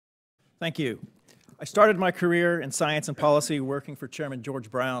Thank you. I started my career in science and policy working for Chairman George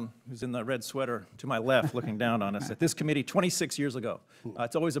Brown, who's in the red sweater to my left looking down on us, at this committee 26 years ago.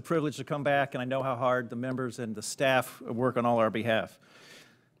 It's always a privilege to come back, and I know how hard the members and the staff work on all our behalf.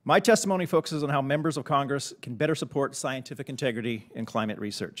 My testimony focuses on how members of Congress can better support scientific integrity in climate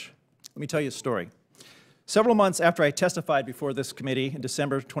research. Let me tell you a story. Several months after I testified before this committee in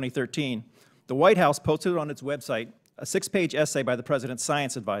December 2013, the White House posted on its website a 6-page essay by the President's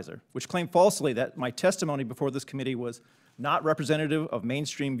science advisor, which claimed falsely that my testimony before this committee was not representative of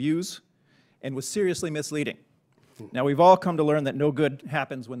mainstream views and was seriously misleading. Now, we've all come to learn that no good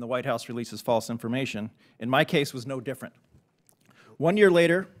happens when the White House releases false information, and my case was no different. 1 year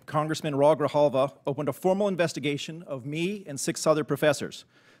later, Congressman Roger Pielke opened a formal investigation of me and 6 other professors,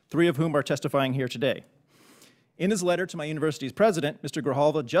 3 of whom are testifying here today. In his letter to my university's president, Mr.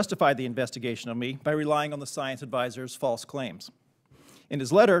 Pielke justified the investigation of me by relying on the science advisor's false claims. In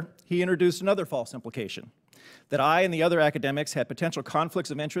his letter, he introduced another false implication, that I and the other academics had potential conflicts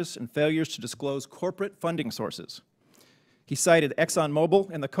of interest and failures to disclose corporate funding sources. He cited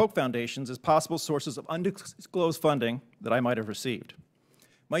ExxonMobil and the Koch foundations as possible sources of undisclosed funding that I might have received.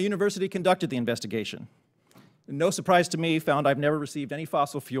 My university conducted the investigation. No surprise to me, found I've never received any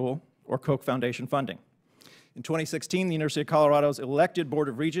fossil fuel or Koch Foundation funding. In 2016, the University of Colorado's elected Board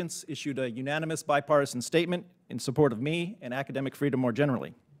of Regents issued a unanimous bipartisan statement in support of me and academic freedom more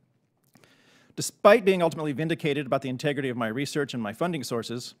generally. Despite being ultimately vindicated about the integrity of my research and my funding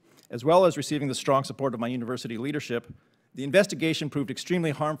sources, as well as receiving the strong support of my university leadership, the investigation proved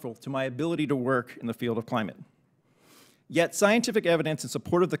extremely harmful to my ability to work in the field of climate. Yet scientific evidence in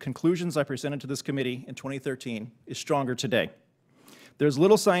support of the conclusions I presented to this committee in 2013 is stronger today. There's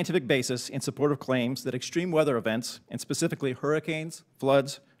little scientific basis in support of claims that extreme weather events, and specifically hurricanes,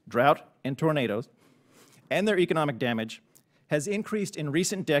 floods, drought, and tornadoes, and their economic damage, has increased in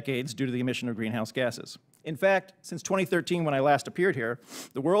recent decades due to the emission of greenhouse gases. In fact, since 2013, when I last appeared here,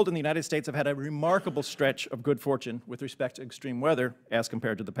 the world and the United States have had a remarkable stretch of good fortune with respect to extreme weather as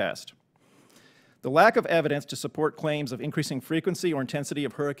compared to the past. The lack of evidence to support claims of increasing frequency or intensity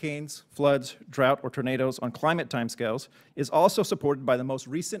of hurricanes, floods, drought, or tornadoes on climate timescales is also supported by the most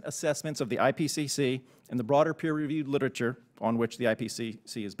recent assessments of the IPCC and the broader peer-reviewed literature on which the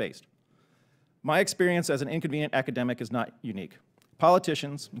IPCC is based. My experience as an inconvenient academic is not unique.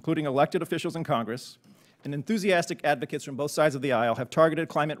 Politicians, including elected officials in Congress, and enthusiastic advocates from both sides of the aisle have targeted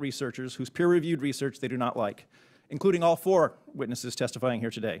climate researchers whose peer-reviewed research they do not like, including all 4 witnesses testifying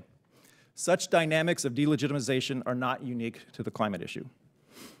here today. Such dynamics of delegitimization are not unique to the climate issue.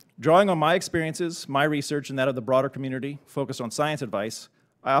 Drawing on my experiences, my research, and that of the broader community focused on science advice,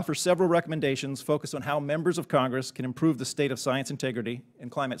 I offer several recommendations focused on how members of Congress can improve the state of science integrity in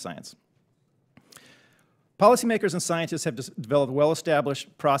climate science. Policymakers and scientists have developed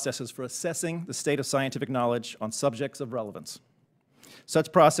well-established processes for assessing the state of scientific knowledge on subjects of relevance.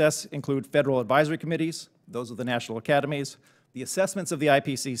 Such processes include federal advisory committees, those of the national academies, the assessments of the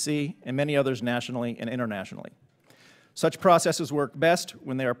IPCC, and many others nationally and internationally. Such processes work best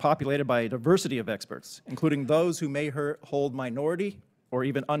when they are populated by a diversity of experts, including those who may hold minority or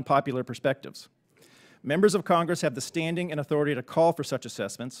even unpopular perspectives. Members of Congress have the standing and authority to call for such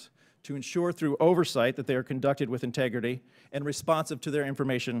assessments to ensure through oversight that they are conducted with integrity and responsive to their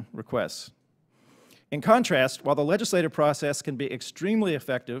information requests. In contrast, while the legislative process can be extremely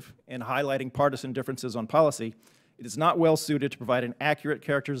effective in highlighting partisan differences on policy, it is not well suited to provide an accurate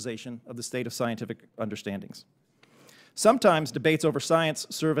characterization of the state of scientific understandings. Sometimes debates over science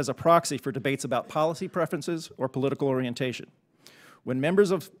serve as a proxy for debates about policy preferences or political orientation. When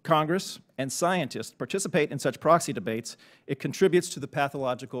members of Congress and scientists participate in such proxy debates, it contributes to the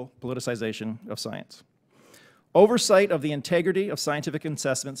pathological politicization of science. Oversight of the integrity of scientific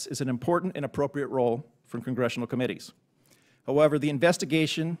assessments is an important and appropriate role for congressional committees. However, the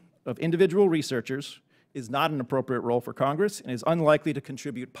investigation of individual researchers is not an appropriate role for Congress and is unlikely to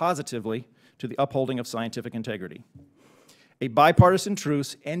contribute positively to the upholding of scientific integrity. A bipartisan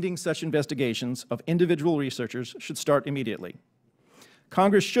truce ending such investigations of individual researchers should start immediately.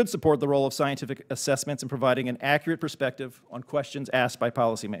 Congress should support the role of scientific assessments in providing an accurate perspective on questions asked by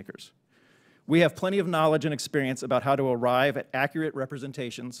policymakers. We have plenty of knowledge and experience about how to arrive at accurate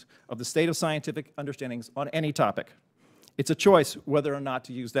representations of the state of scientific understandings on any topic. It's a choice whether or not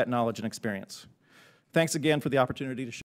to use that knowledge and experience. Thanks again for the opportunity to share.